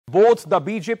Both the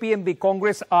BJP and the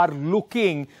Congress are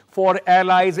looking for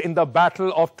allies in the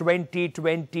battle of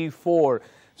 2024.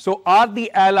 So are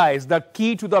the allies the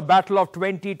key to the battle of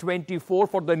 2024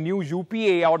 for the new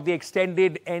UPA or the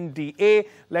extended NDA?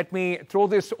 Let me throw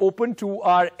this open to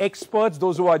our experts,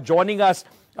 those who are joining us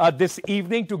this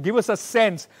evening, to give us a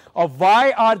sense of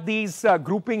why are these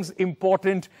groupings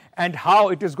important and how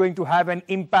it is going to have an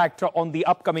impact on the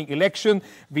upcoming election.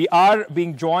 We are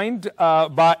being joined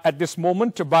at this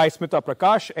moment by Smita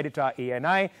Prakash, editor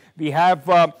ANI. We have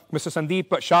Mr. Sandeep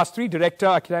Shastri, Director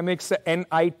Academics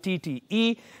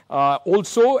NITTE,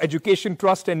 also Education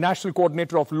Trust and National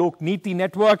Coordinator of Lok Niti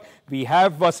Network. We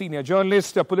have Senior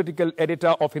Journalist, Political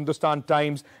Editor of Hindustan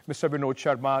Times, Mr. Vinod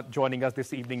Sharma, joining us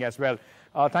this evening as well.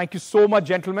 Thank you so much,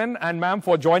 gentlemen and ma'am,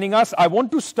 for joining us. I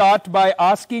want to start by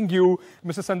asking you,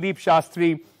 Mr. Sandeep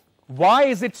Shastri, why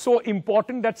is it so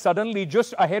important that suddenly,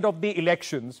 just ahead of the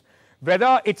elections,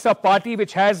 whether it's a party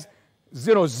which has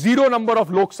zero number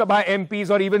of Lok Sabha MPs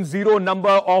or even zero number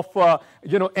of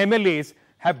MLAs,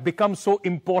 have become so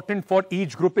important for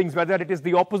each groupings, whether it is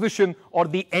the opposition or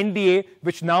the NDA,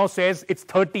 which now says it's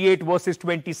 38 versus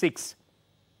 26?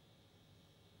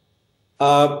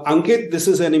 Ankit, this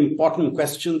is an important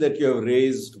question that you have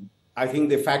raised. I think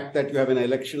the fact that you have an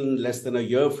election less than a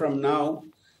year from now,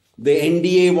 the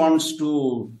NDA wants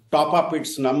to top up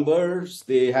its numbers.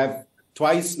 They have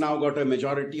twice now got a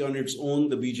majority on its own,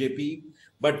 the BJP.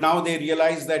 But now they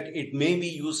realize that it may be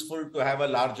useful to have a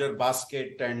larger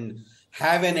basket and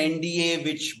have an NDA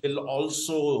which will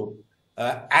also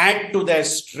add to their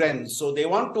strength. So they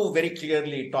want to very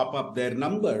clearly top up their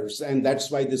numbers, and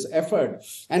that's why this effort.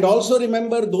 And also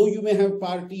remember, though you may have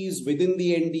parties within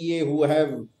the NDA who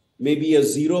have maybe a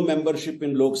zero membership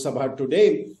in Lok Sabha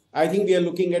today, I think we are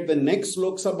looking at the next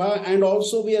Lok Sabha, and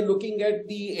also we are looking at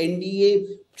the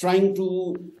NDA trying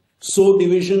to sow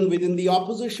division within the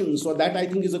opposition. So that, I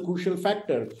think, is a crucial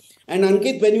factor. And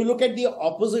Ankit, when you look at the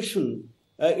opposition,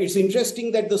 it's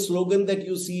interesting that the slogan that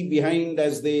you see behind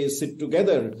as they sit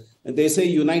together, they say,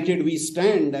 "United we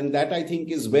stand." And that, I think,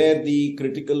 is where the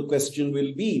critical question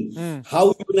will be.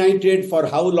 How united, for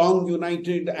how long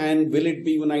united, and will it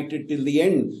be united till the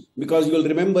end? Because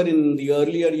you'll remember in the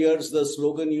earlier years, the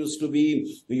slogan used to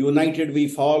be, "United we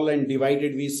fall and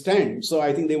divided we stand." So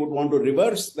I think they would want to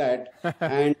reverse that.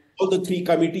 And all the three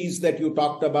committees that you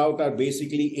talked about are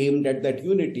basically aimed at that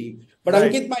unity. But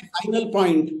right. Ankit, my final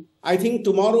point, I think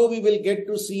tomorrow we will get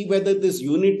to see whether this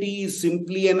unity is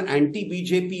simply an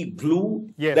anti-BJP glue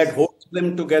that holds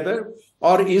them together,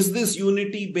 or is this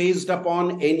unity based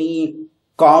upon any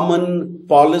common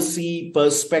policy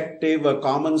perspective, a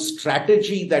common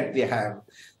strategy that they have.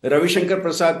 Ravi Shankar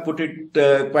Prasad put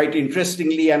it quite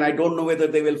interestingly, and I don't know whether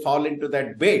they will fall into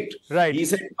that bait. Right. He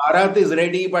said, Bharat is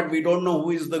ready, but we don't know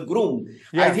who is the groom.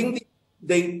 Yeah. I think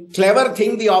the clever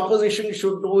thing the opposition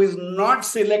should do is not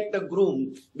select a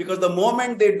groom, because the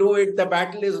moment they do it, the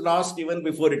battle is lost even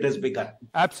before it has begun.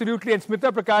 Absolutely. And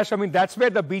Smita Prakash, I mean, that's where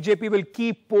the BJP will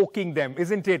keep poking them,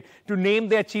 isn't it? To name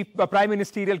their chief prime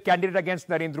ministerial candidate against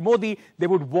Narendra Modi, they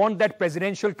would want that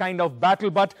presidential kind of battle.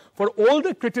 But for all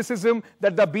the criticism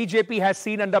that the BJP has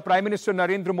seen under Prime Minister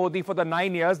Narendra Modi for the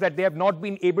 9 years, that they have not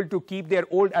been able to keep their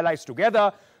old allies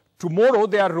together, tomorrow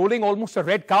they are rolling almost a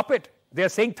red carpet. They're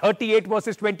saying 38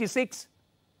 versus 26.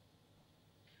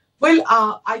 Well,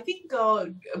 I think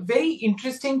very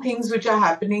interesting things which are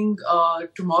happening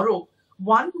tomorrow.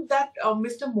 One, that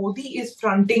Mr. Modi is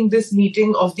fronting this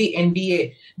meeting of the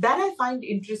NDA. That I find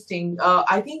interesting.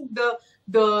 I think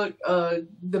the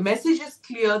message is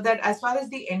clear that as far as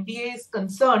the NDA is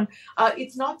concerned,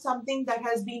 it's not something that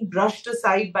has been brushed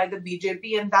aside by the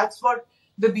BJP, and that's what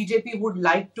the BJP would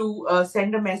like to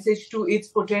send a message to its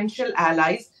potential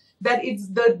allies, that it's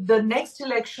the next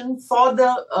election for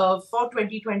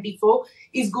 2024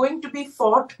 is going to be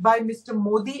fought by Mr.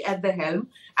 Modi at the helm,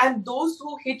 and those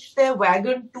who hitch their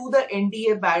wagon to the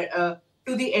NDA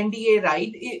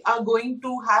ride are going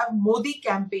to have Modi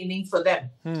campaigning for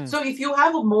them. So if you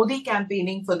have a Modi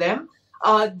campaigning for them,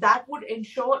 that would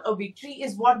ensure a victory,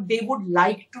 is what they would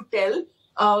like to tell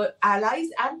allies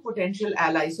and potential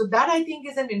allies. So that, I think,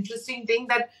 is an interesting thing,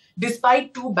 that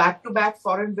despite 2 back-to-back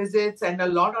foreign visits and a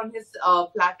lot on his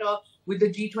platter with the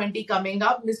G20 coming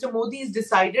up, Mr. Modi has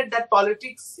decided that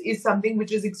politics is something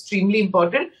which is extremely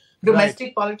important,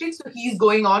 domestic politics. So he's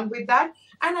going on with that.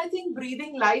 And I think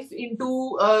breathing life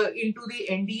into the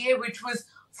NDA, which was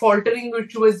faltering,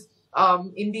 which was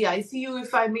in the ICU,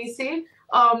 if I may say.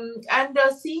 And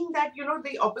seeing that,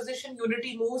 the opposition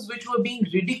unity moves, which were being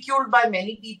ridiculed by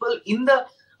many people in the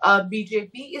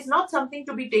BJP, is not something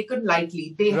to be taken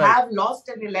lightly. They have lost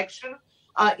an election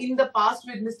In the past,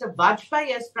 with Mr.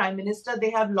 Vajpayee as Prime Minister,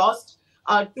 they have lost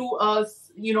to a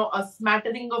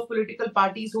smattering of political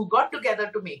parties who got together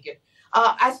to make it.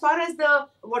 As far as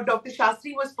what Dr.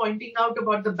 Shastri was pointing out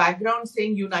about the background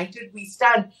saying "United We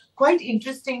Stand," quite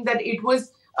interesting that it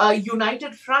was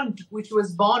United Front which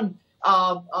was born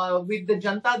with the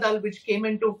Janata Dal, which came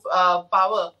into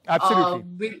power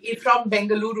from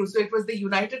Bengaluru. So it was the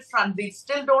United Front. They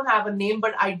still don't have a name,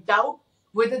 but I doubt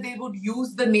whether they would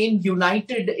use the name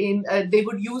United they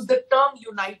would use the term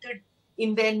United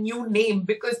in their new name,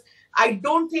 because I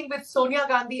don't think with Sonia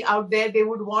Gandhi out there, they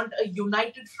would want a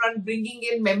united front bringing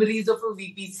in memories of a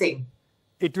VP Singh.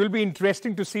 It will be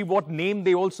interesting to see what name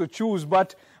they also choose.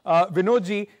 But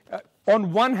Vinodji,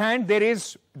 on one hand, there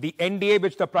is the NDA,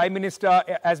 which the Prime Minister,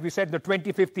 as we said, the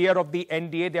 25th year of the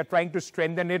NDA, they're trying to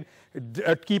strengthen it,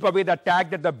 keep away the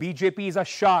tag that the BJP is a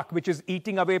shark, which is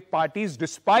eating away parties,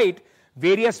 despite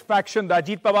various factions, the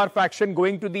Ajit Pawar faction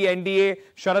going to the NDA,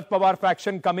 Sharad Pawar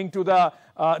faction coming to the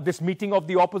this meeting of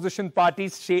the opposition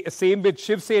parties, same with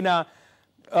Shiv Sena.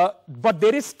 But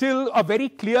there is still a very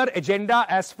clear agenda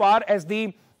as far as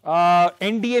the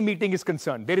NDA meeting is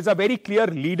concerned. There is a very clear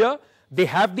leader. They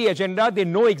have the agenda. They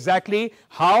know exactly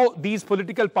how these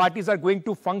political parties are going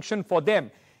to function for them.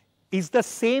 Is the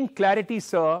same clarity,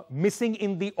 sir, missing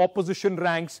in the opposition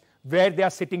ranks where they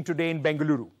are sitting today in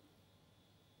Bengaluru?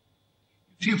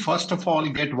 See, first of all,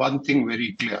 get one thing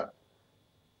very clear.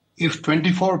 If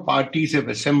 24 parties have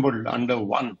assembled under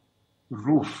one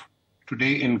roof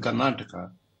today in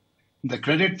Karnataka, the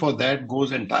credit for that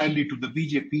goes entirely to the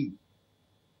BJP.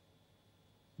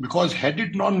 Because had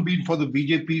it not been for the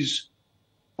BJP's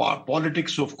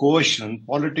politics of coercion,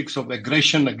 politics of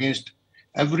aggression against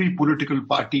every political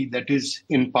party that is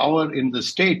in power in the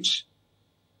states,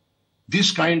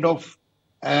 this kind of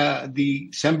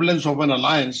the semblance of an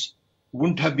alliance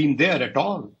wouldn't have been there at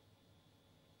all.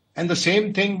 And the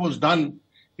same thing was done.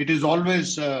 It is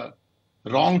always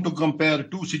wrong to compare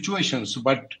two situations,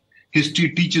 but history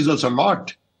teaches us a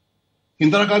lot.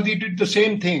 Indira Gandhi did the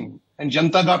same thing, and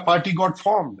Janata Party got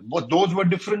formed. But those were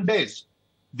different days.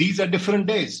 These are different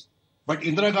days. But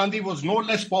Indira Gandhi was no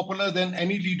less popular than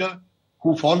any leader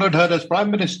who followed her as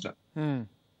Prime Minister.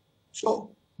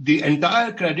 So the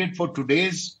entire credit for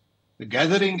today's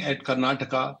gathering at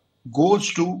Karnataka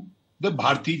goes to the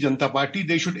Bharatiya Janata Party.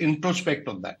 They should introspect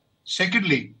on that.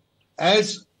 Secondly,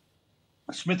 as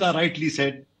Smita rightly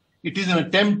said, it is an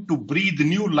attempt to breathe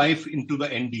new life into the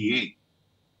NDA.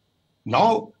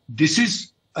 Now, this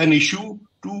is an issue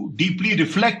to deeply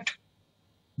reflect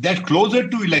that closer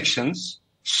to elections,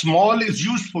 small is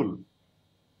useful.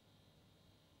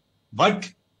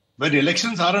 But when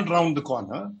elections aren't around the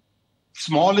corner,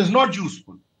 small is not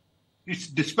useful. It's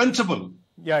dispensable.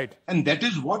 Right. And that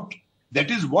is what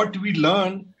we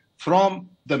learn from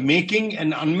the making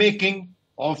and unmaking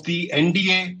of the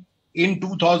NDA in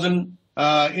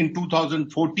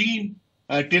 2014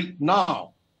 till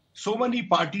now. So many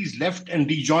parties left and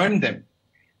rejoined them.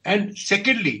 And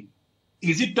secondly,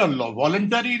 is it a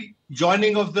voluntary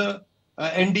joining of the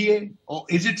NDA, or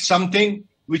is it something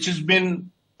which has been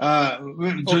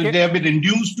they have been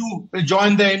induced to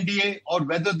join the NDA, or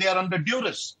whether they are under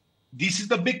duress? This is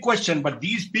the big question. But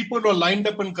these people who are lined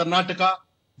up in Karnataka,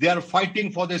 they are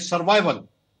fighting for their survival.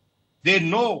 They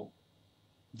know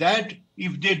that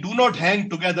if they do not hang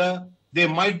together, they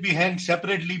might be hanged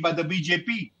separately by the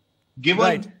BJP,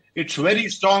 given its very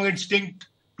strong instinct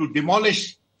to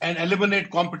demolish and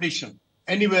eliminate competition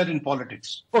anywhere in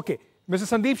politics. Okay.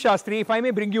 Mr. Sandeep Shastri, if I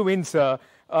may bring you in, sir,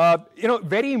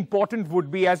 very important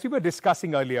would be, as we were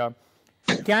discussing earlier,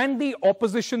 can the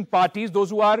opposition parties, those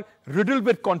who are riddled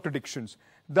with contradictions,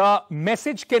 the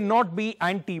message cannot be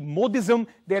anti-Modism.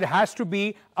 There has to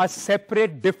be a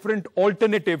separate, different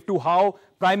alternative to how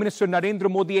Prime Minister Narendra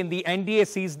Modi and the NDA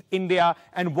sees India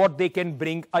and what they can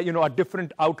bring, a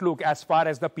different outlook as far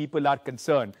as the people are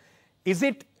concerned. Is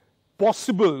it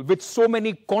possible with so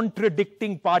many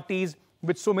contradicting parties,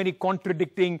 with so many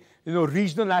contradicting,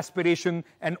 regional aspiration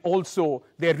and also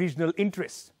their regional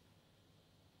interests?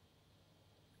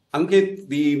 Ankit,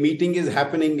 the meeting is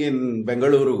happening in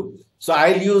Bengaluru. So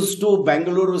I'll use two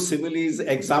Bengaluru similes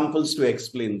examples to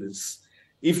explain this.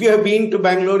 If you have been to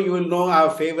Bangalore, you will know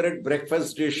our favorite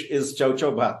breakfast dish is chow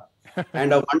chow bhat.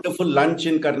 And a wonderful lunch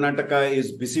in Karnataka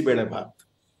is bisi bele bhat.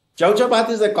 Chow chow bhat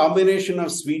is a combination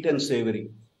of sweet and savory.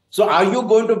 So are you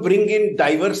going to bring in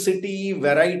diversity,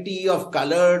 variety of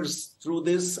colors through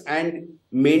this and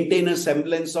maintain a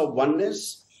semblance of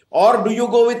oneness? Or do you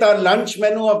go with our lunch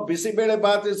menu of bisi bele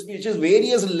bhat, which is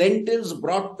various lentils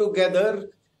brought together,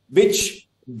 which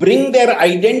bring their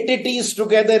identities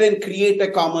together and create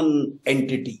a common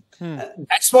entity?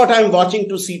 That's what I'm watching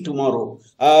to see tomorrow.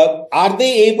 Are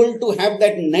they able to have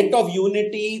that net of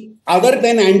unity other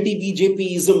than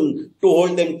anti-BJPism to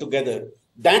hold them together?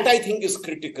 That I think is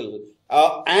critical.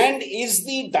 And is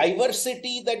the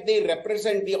diversity that they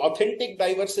represent, the authentic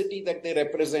diversity that they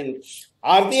represent,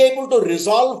 are they able to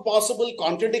resolve possible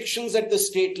contradictions at the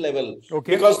state level?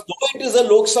 Okay. Because though it is a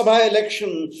Lok Sabha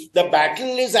election, the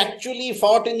battle is actually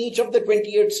fought in each of the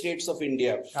 28 states of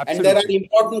India. Absolutely. And there are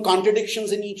important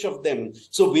contradictions in each of them.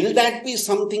 So will that be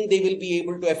something they will be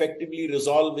able to effectively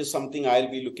resolve is something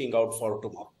I'll be looking out for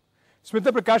tomorrow.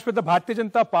 Smita Prakash, with the Bharatiya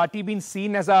Janata Party being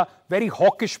seen as a very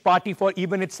hawkish party for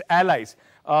even its allies,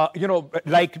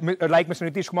 like Mr.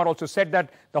 Nitish Kumar also said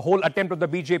that the whole attempt of the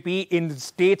BJP in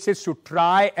states is to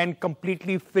try and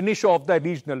completely finish off the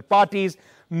regional parties.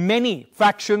 Many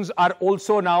factions are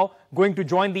also now going to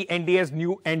join the NDA's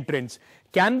new entrants.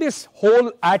 Can this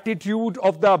whole attitude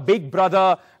of the big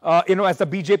brother, as the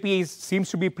BJP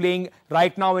seems to be playing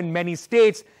right now in many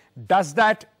states, does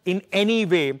that in any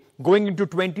way, going into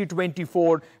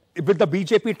 2024, will the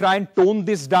BJP try and tone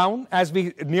this down as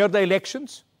we near the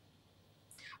elections?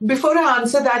 Before I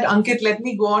answer that, Ankit, let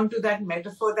me go on to that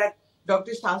metaphor that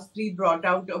Dr. Shastri brought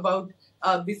out about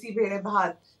Bisi Bhere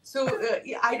Bhat. So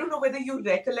I don't know whether you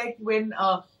recollect when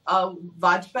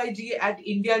Vajpayee ji at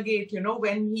India Gate,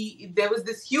 when there was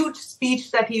this huge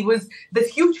speech that this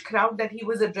huge crowd that he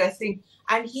was addressing,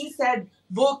 and he said,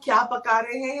 "Wo kya paka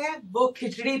rahe hain? Wo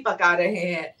khichdi paka rahe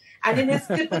hain." And in his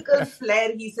typical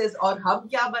flair, he says, "Aur hum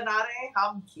kya bana rahe hain?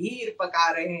 Hum kheer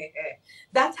paka rahe hain."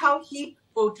 That's how he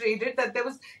portrayed it, that there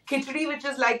was khichdi, which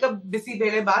is like a bisi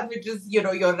bele baat, which is,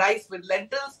 your rice with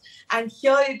lentils. And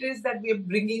here it is that we are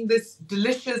bringing this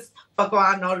delicious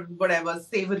pakwan or whatever,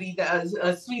 savory,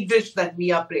 sweet dish that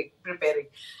we are preparing.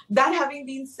 That having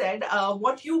been said,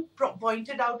 what you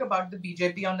pointed out about the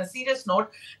BJP on a serious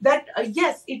note, that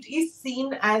yes, it is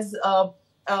seen as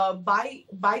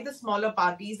by the smaller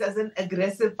parties as an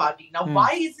aggressive party. Now,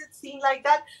 why is it seen like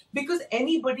that? Because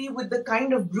anybody with the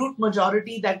kind of brute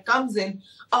majority that comes in,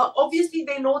 obviously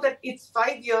they know that it's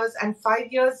 5 years, and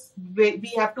 5 years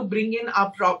we have to bring in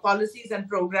our policies and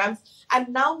programs, and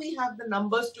now we have the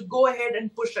numbers to go ahead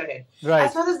and push ahead. Right.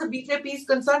 As far as the BJP is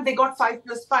concerned, they got 5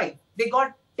 plus 5. They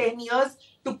got 10 years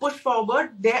to push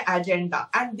forward their agenda,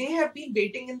 and they have been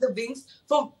waiting in the wings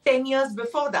for 10 years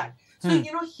before that. So,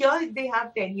 here they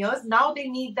have 10 years. Now they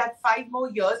need that 5 more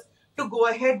years to go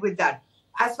ahead with that.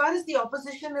 As far as the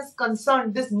opposition is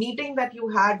concerned, this meeting that you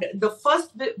had, the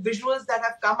first visuals that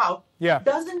have come out,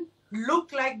 doesn't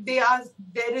look like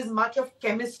there is much of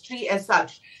chemistry as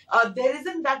such. There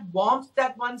isn't that warmth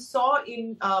that one saw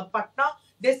in Patna.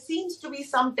 There seems to be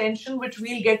some tension, which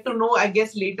we'll get to know, I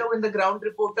guess, later when the ground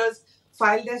reporters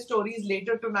file their stories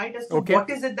later tonight as to what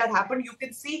is it that happened. You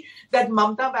can see that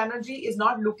Mamata Banerjee is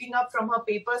not looking up from her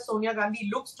paper. Sonia Gandhi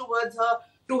looks towards her,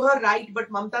 to her right, but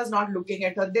Mamata is not looking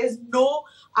at her. There's no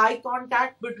eye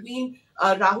contact between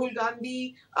Rahul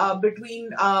Gandhi, between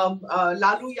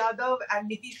Lalu Yadav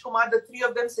and Nitish Kumar, the three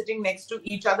of them sitting next to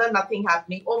each other, nothing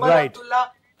happening. Omar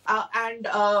Abdullah and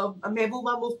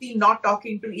Mehbooba Mufti not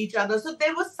talking to each other. So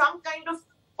there was some kind of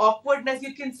awkwardness.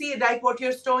 You can see, like what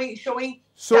you're showing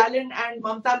Stalin and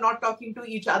Mamata not talking to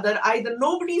each other either.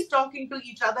 Nobody's talking to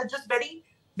each other, just very,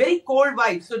 very cold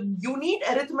vibes. So you need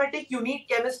arithmetic, you need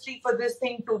chemistry for this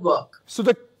thing to work. So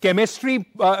the chemistry,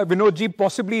 Vinodji,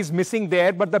 possibly is missing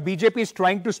there, but the BJP is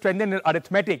trying to strengthen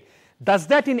arithmetic. Does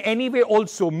that in any way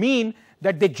also mean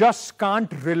that they just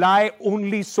can't rely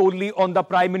solely on the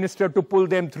Prime Minister to pull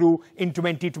them through in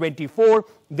 2024?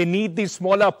 They need these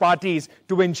smaller parties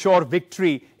to ensure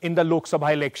victory in the Lok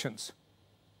Sabha elections.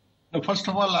 First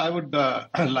of all, I would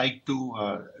like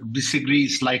to disagree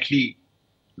slightly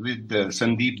with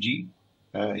Sandeep ji.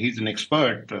 He's an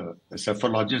expert, a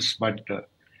cephalologist, but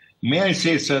may I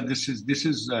say, sir, this is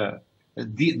the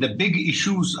big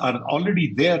issues are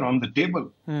already there on the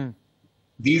table.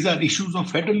 These are issues of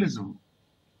federalism.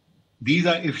 These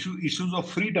are issues of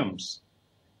freedoms.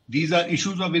 These are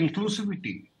issues of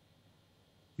inclusivity.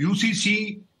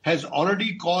 UCC has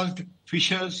already caused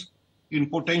fissures in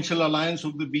potential alliance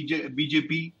of the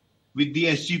BJP, with the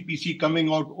SGPC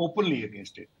coming out openly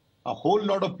against it. A whole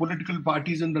lot of political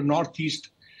parties in the Northeast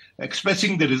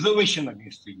expressing the reservation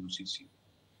against the UCC.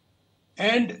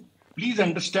 And please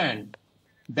understand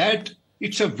that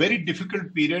it's a very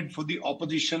difficult period for the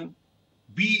opposition,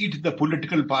 be it the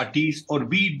political parties or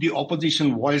be it the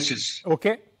opposition voices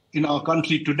in our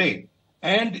country today.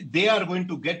 And they are going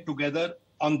to get together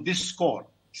on this score.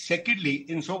 Secondly,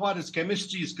 insofar as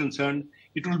chemistry is concerned,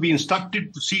 it will be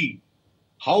instructive to see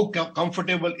how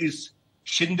comfortable is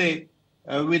Shinde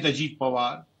with Ajit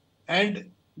Pawar. And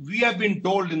we have been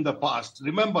told in the past,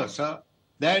 remember, sir,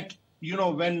 that, you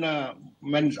know, when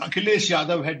Akhilesh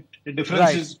Yadav had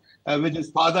differences with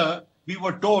his father, we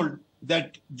were told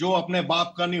that jo apne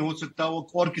baap ka nahi ho sakta, wo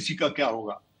aur kisi ka kya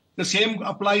hoga. The same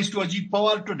applies to Ajit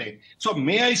Pawar today. So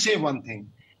may I say one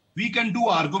thing? We can do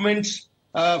arguments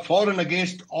for and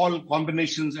against all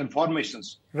combinations and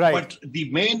formations. Right. But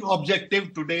the main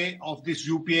objective today of this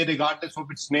UPA, regardless of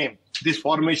its name, this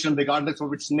formation, regardless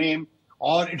of its name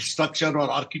or its structure or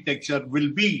architecture,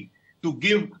 will be to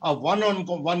give a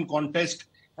one-on-one contest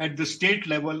at the state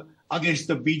level against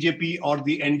the BJP or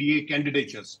the NDA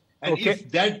candidatures. And if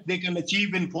that they can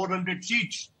achieve in 400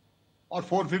 seats or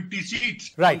 450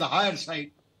 seats on the higher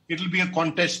side, it will be a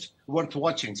contest worth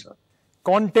watching, sir.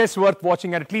 Contest worth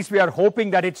watching, and at least we are hoping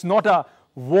that it's not a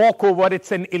walkover.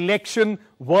 It's an election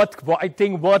worth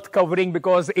covering,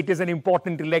 because it is an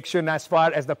important election as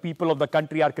far as the people of the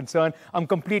country are concerned. I'm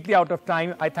completely out of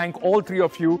time. I thank all three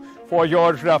of you for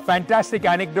your fantastic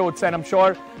anecdotes, and I'm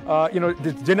sure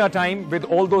this dinner time with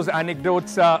all those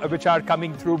anecdotes which are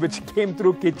coming through, which came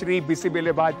through khichdi, bisi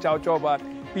bele baat, chow chow baat.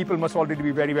 People must already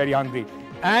be very, very hungry.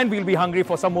 And we'll be hungry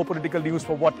for some more political news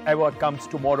for whatever comes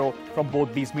tomorrow from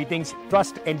both these meetings.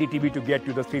 Trust NDTV to get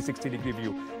you the 360-degree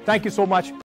view. Thank you so much.